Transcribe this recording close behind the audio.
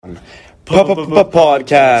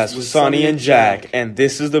Podcast with Sonny and Jack, and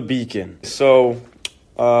this is the Beacon. So,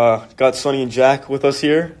 got Sonny and Jack with us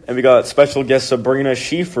here, and we got special guest Sabrina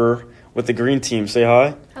Schieffer with the Green Team. Say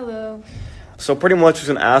hi. Hello. So pretty much we're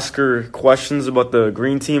going to ask her questions about the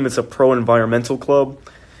Green Team. It's a pro-environmental club.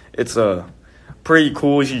 It's pretty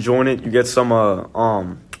cool. You should join it. You get some,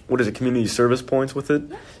 community service points with it.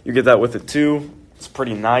 You get that with it too. It's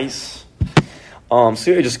pretty nice. So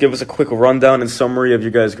yeah, just give us a quick rundown and summary of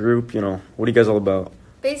your guys' group. You know, what are you guys all about?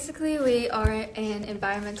 Basically, we are an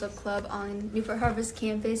environmental club on Newport Harvest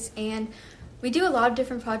campus, and we do a lot of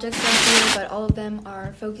different projects around here, but all of them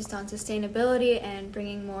are focused on sustainability and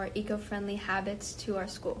bringing more eco-friendly habits to our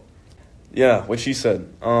school. Yeah, what she said.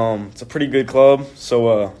 It's a pretty good club,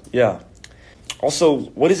 so yeah. Also,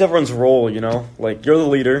 what is everyone's role, you know? Like, you're the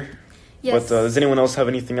leader, Yes. but does anyone else have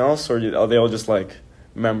anything else, or are they all just, like,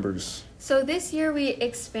 members? So this year we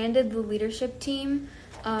expanded the leadership team.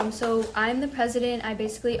 So I'm the president. I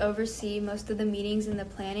basically oversee most of the meetings and the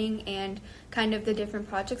planning and kind of the different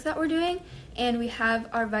projects that we're doing. And we have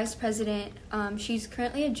our vice president. She's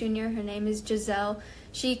currently a junior. Her name is Giselle.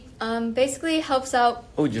 She basically helps out.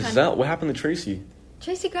 Oh, Giselle. What happened to Tracy?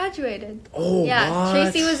 Tracy graduated. Oh, yeah. what?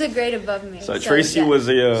 Tracy was a grade above me. So Tracy was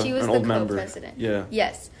she was an the old member. co-president. Yeah.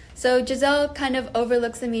 Yes. So Giselle kind of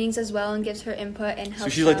overlooks the meetings as well and gives her input and helps. So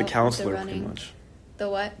she's like the out with counselor, running. pretty much. The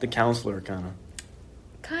what? The counselor, kind of.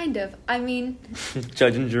 Kind of. I mean.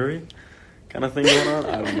 Judge and jury, kind of thing going on.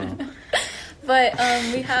 I don't know. But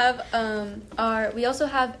we also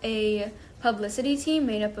have a publicity team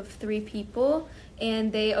made up of 3 people,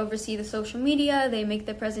 and they oversee the social media. They make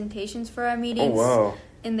the presentations for our meetings. Oh, wow.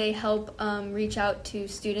 And they help reach out to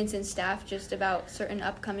students and staff just about certain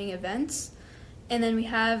upcoming events. And then we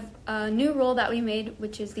have a new role that we made,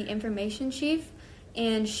 which is the information chief.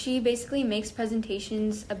 And she basically makes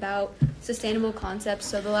presentations about sustainable concepts.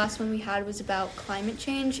 So the last one we had was about climate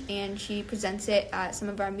change, and she presents it at some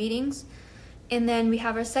of our meetings. And then we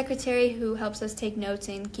have our secretary who helps us take notes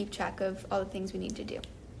and keep track of all the things we need to do.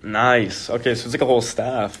 Nice. Okay, so it's like a whole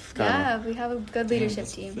staff. Kinda. Yeah, we have a good leadership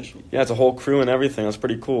team. Official. Yeah, it's a whole crew and everything. That's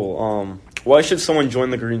pretty cool. Why should someone join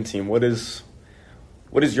the Green Team? What is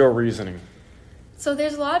your reasoning? So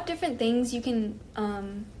there's a lot of different things you can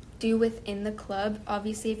do within the club.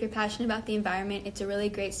 Obviously, if you're passionate about the environment, it's a really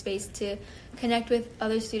great space to connect with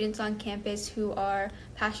other students on campus who are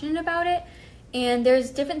passionate about it. And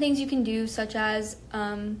there's different things you can do, such as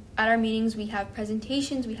at our meetings we have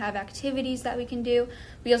presentations, we have activities that we can do.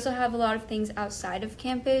 We also have a lot of things outside of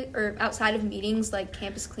campus or outside of meetings, like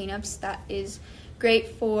campus cleanups. That is great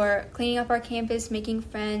for cleaning up our campus, making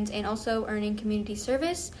friends, and also earning community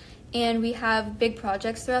service. And we have big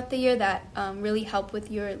projects throughout the year that really help with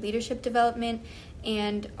your leadership development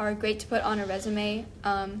and are great to put on a resume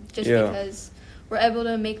because we're able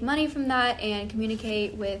to make money from that and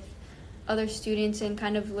communicate with other students and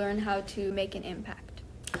kind of learn how to make an impact.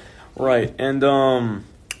 Right. And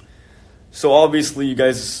so obviously you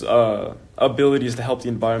guys' abilities to help the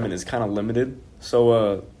environment is kind of limited.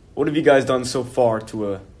 So what have you guys done so far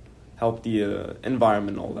to help the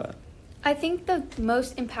environment and all that? I think the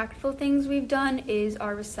most impactful things we've done is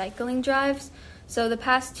our recycling drives. So the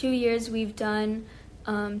past 2 years we've done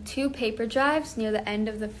 2 paper drives near the end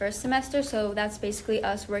of the first semester. So that's basically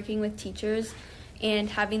us working with teachers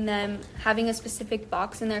and having a specific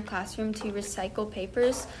box in their classroom to recycle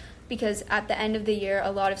papers, because at the end of the year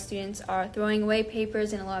a lot of students are throwing away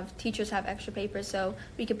papers and a lot of teachers have extra papers, so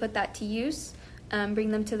we could put that to use,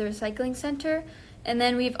 bring them to the recycling center. And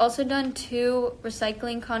then we've also done 2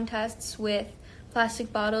 recycling contests with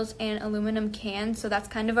plastic bottles and aluminum cans, so that's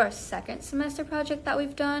kind of our second semester project that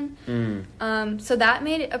we've done. So that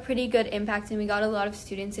made a pretty good impact, and we got a lot of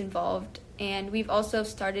students involved. And we've also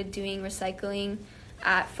started doing recycling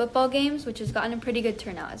at football games, which has gotten a pretty good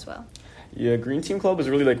turnout as well. Yeah, Green Team Club is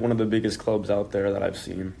really like one of the biggest clubs out there that I've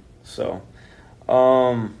seen. So,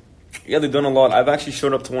 yeah, they've done a lot. I've actually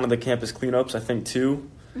showed up to one of the campus cleanups, I think 2.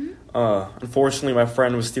 Unfortunately, my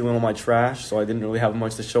friend was stealing all my trash, so I didn't really have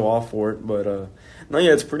much to show off for it. But, no,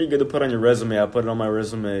 yeah, it's pretty good to put on your resume. I put it on my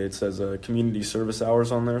resume. It says community service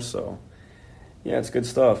hours on there, so, yeah, it's good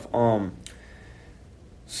stuff.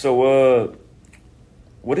 So,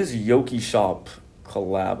 what is Yoki Shop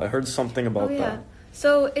collab? I heard something about that.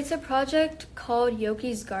 So it's a project called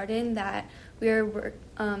Yoki's Garden that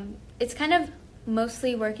it's kind of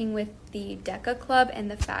mostly working with the DECA Club and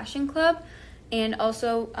the Fashion Club. And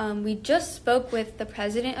also, we just spoke with the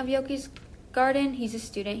president of Yoki's Garden. He's a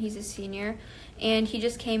student. He's a senior. And he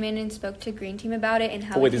just came in and spoke to Green Team about it and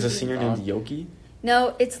how. Oh, wait, there's a senior named Yoki?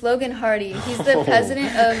 No, it's Logan Hardy. He's the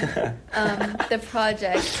president of the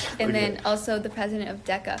project, and then also the president of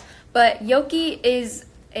DECA. But Yoki is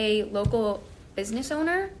a local business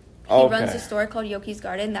owner. He runs a store called Yoki's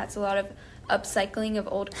Garden. That's a lot of upcycling of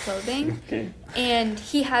old clothing. And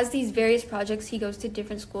he has these various projects. He goes to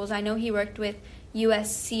different schools. I know he worked with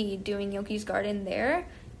USC doing Yoki's Garden there,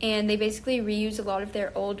 and they basically reuse a lot of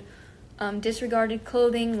their old disregarded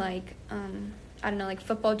clothing, like I don't know, like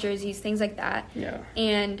football jerseys, things like that. Yeah.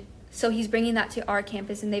 And so he's bringing that to our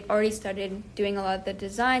campus, and they've already started doing a lot of the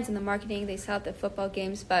designs and the marketing. They sell at the football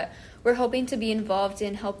games, but we're hoping to be involved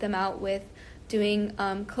and help them out with doing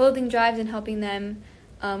clothing drives and helping them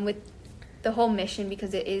with the whole mission,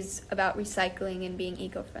 because it is about recycling and being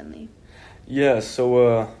eco-friendly. Yeah,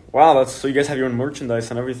 so, wow, so you guys have your own merchandise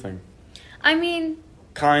and everything. I mean,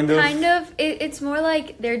 Kind of. It's more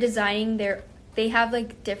like they're designing they have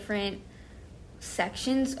like different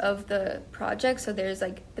sections of the project. So there's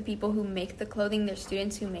like the people who make the clothing, there's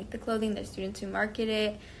students who make the clothing, there's students who market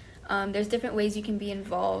it. There's different ways you can be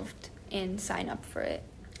involved and sign up for it.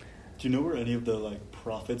 Do you know where any of the like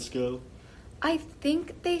profits go? I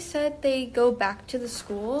think they said they go back to the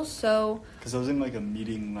school, so... Because I was in like a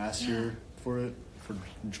meeting last year for it, for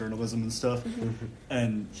journalism and stuff,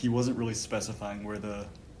 and he wasn't really specifying where the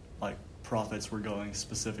like profits were going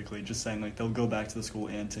specifically, just saying like they'll go back to the school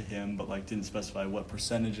and to him, but like didn't specify what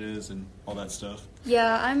percentages and all that stuff.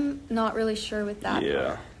 Yeah, I'm not really sure with that.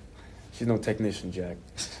 Yeah. She's no technician, Jack.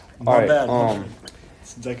 Not bad.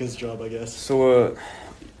 It's DECA's job, I guess. So,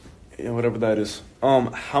 yeah, whatever that is.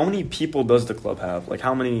 How many people does the club have? Like,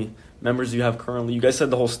 how many members do you have currently? You guys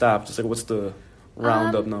said the whole staff. Just like, what's the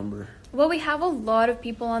roundup number? Well, we have a lot of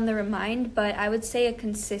people on the Remind, but I would say a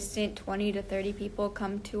consistent 20 to 30 people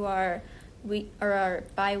come to our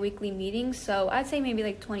bi-weekly meetings. So I'd say maybe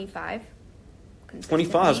like 25.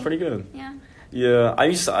 25 is pretty good. Yeah. Yeah,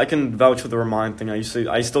 I can vouch for the Remind thing.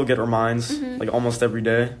 I still get reminds like almost every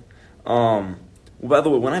day. By the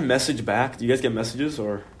way, when I message back, do you guys get messages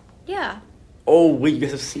or? Yeah. Oh wait, you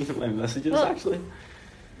guys have seen my messages actually?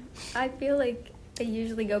 I feel like they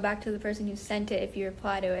usually go back to the person who sent it if you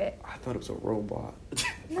reply to it. I thought it was a robot.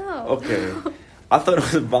 No. Okay. I thought it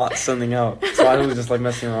was a bot sending out, so I was just like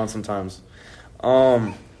messing around sometimes.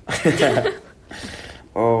 Oh, that's kind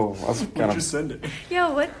Why'd you send it? Yeah,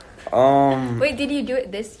 what? Wait, did you do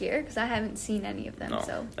it this year? Because I haven't seen any of them. No,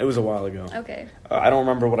 so it was a while ago. Okay. I don't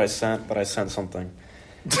remember what I sent, but I sent something.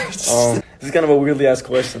 This is kind of a weirdly asked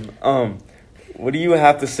question. What do you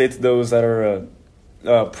have to say to those that are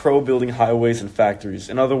pro building highways and factories?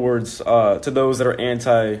 In other words, to those that are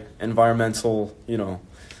anti-environmental,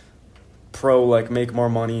 pro like make more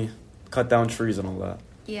money, cut down trees and all that.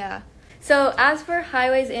 Yeah. So as for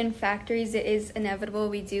highways and factories, it is inevitable.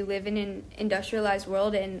 We do live in an industrialized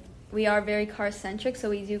world, and we are very car-centric,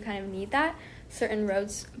 so we do kind of need that, certain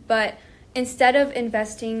roads. But instead of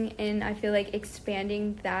investing in, I feel like,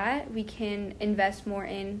 expanding that, we can invest more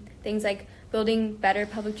in things like building better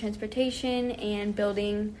public transportation and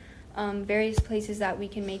building various places that we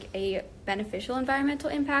can make a beneficial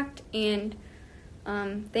environmental impact and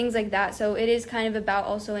things like that. So it is kind of about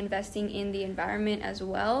also investing in the environment as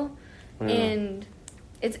well. Yeah. And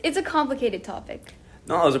it's a complicated topic.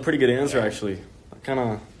 No, that was a pretty good answer, actually.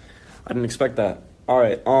 I didn't expect that. All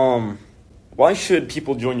right. Why should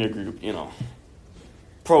people join your group?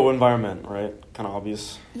 Pro-environment, right? Kind of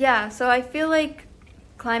obvious. Yeah, so I feel like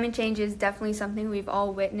climate change is definitely something we've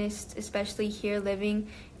all witnessed, especially here living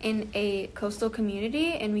in a coastal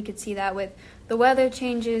community, and we could see that with the weather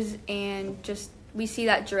changes, and just we see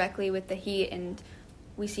that directly with the heat, and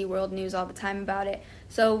we see world news all the time about it.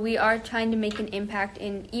 So we are trying to make an impact,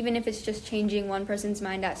 and even if it's just changing one person's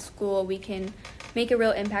mind at school, we can make a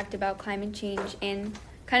real impact about climate change and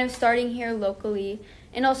kind of starting here locally.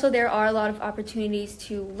 And also there are a lot of opportunities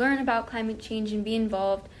to learn about climate change and be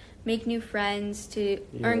involved, make new friends, to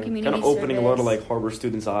earn community service. Kind of opening a lot of like Harbor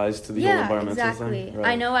students' eyes to the whole environmental exactly. thing. Right.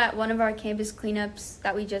 I know at one of our campus cleanups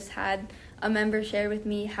that we just had, a member shared with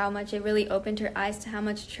me how much it really opened her eyes to how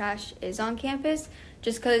much trash is on campus,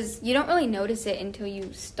 just because you don't really notice it until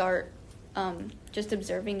you start just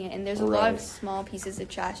observing it, and there's a lot of small pieces of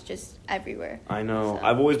trash just everywhere. I know. So.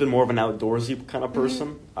 I've always been more of an outdoorsy kind of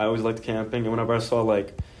person. I always liked camping, and whenever I saw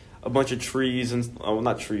like a bunch of trees and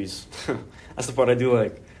not trees, that's the part I do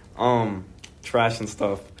like, trash and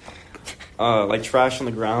stuff, like trash on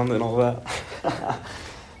the ground and all that,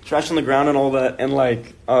 trash on the ground and all that, and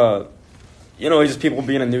like just people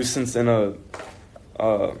being a nuisance in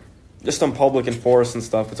just on public and forests and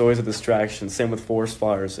stuff. It's always a distraction. Same with forest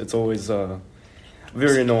fires. It's always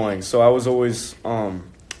very annoying. So I was always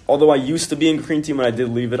although I used to be in green team and I did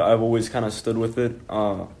leave it, I've always kind of stood with it.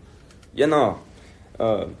 So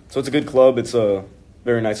it's a good club. It's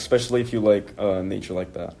very nice, especially if you like nature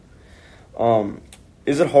like that.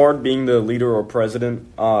 Is it hard being the leader or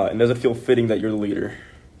president, and does it feel fitting that you're the leader?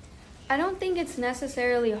 I don't think it's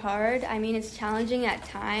necessarily hard. I mean, it's challenging at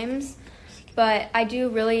times, but I do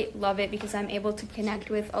really love it because I'm able to connect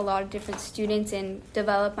with a lot of different students and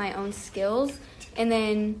develop my own skills. And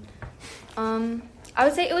then I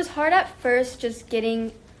would say it was hard at first just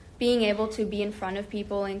being able to be in front of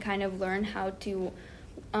people and kind of learn how to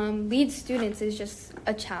lead students is just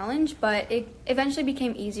a challenge, but it eventually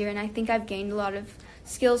became easier, and I think I've gained a lot of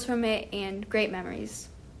skills from it and great memories.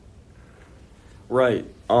 Right.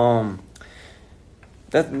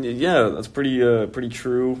 That's pretty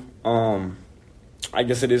true. I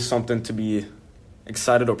guess it is something to be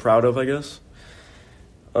excited or proud of, I guess.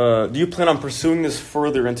 Do you plan on pursuing this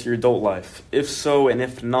further into your adult life? If so, and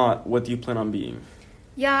if not, what do you plan on being?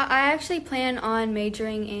 Yeah, I actually plan on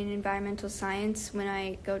majoring in environmental science when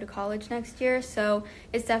I go to college next year, so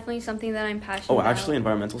it's definitely something that I'm passionate about. Oh, actually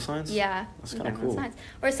environmental science? Yeah. That's kind of cool. Science.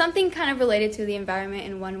 Or something kind of related to the environment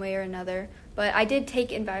in one way or another. But I did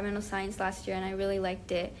take environmental science last year, and I really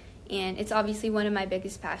liked it. And it's obviously one of my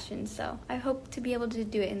biggest passions, so I hope to be able to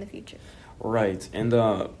do it in the future. Right. And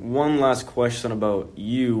one last question about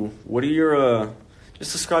you. What are your,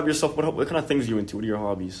 just describe yourself, what kind of things are you into? What are your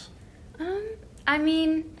hobbies? I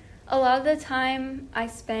mean, a lot of the time I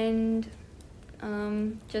spend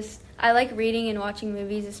I like reading and watching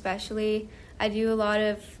movies especially. I do a lot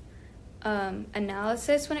of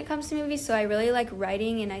analysis when it comes to movies, so I really like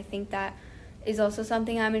writing, and I think that is also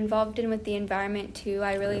something I'm involved in with the environment too.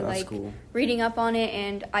 I really like reading up on it,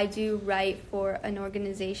 and I do write for an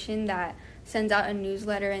organization that sends out a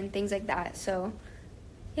newsletter and things like that. So,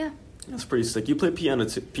 yeah. That's pretty sick. You play piano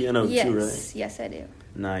too, right? Yes, I do.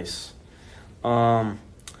 Nice. All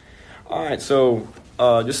right, so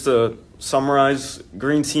just to summarize,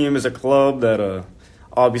 Green Team is a club that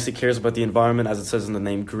obviously cares about the environment, as it says in the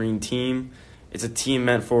name, Green Team. It's a team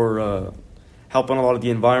meant for helping a lot of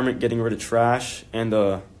the environment, getting rid of trash, and in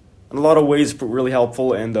a lot of ways really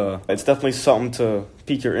helpful, and it's definitely something to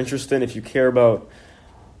pique your interest in if you care about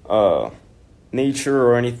nature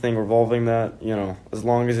or anything revolving that, as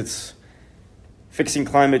long as it's fixing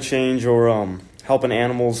climate change or helping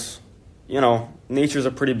animals. Nature's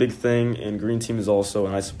a pretty big thing, and Green Team is also,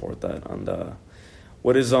 and I support that. And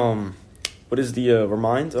what is the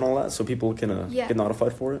remind and all that, so people can get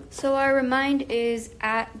notified for it? So our remind is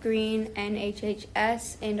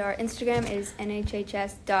 @greenNHHS, and our Instagram is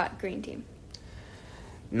nhhs.greenteam.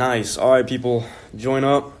 Nice. All right, people, join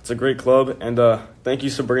up. It's a great club, and thank you,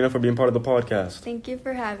 Sabrina, for being part of the podcast. Thank you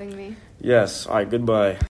for having me. Yes. All right, goodbye.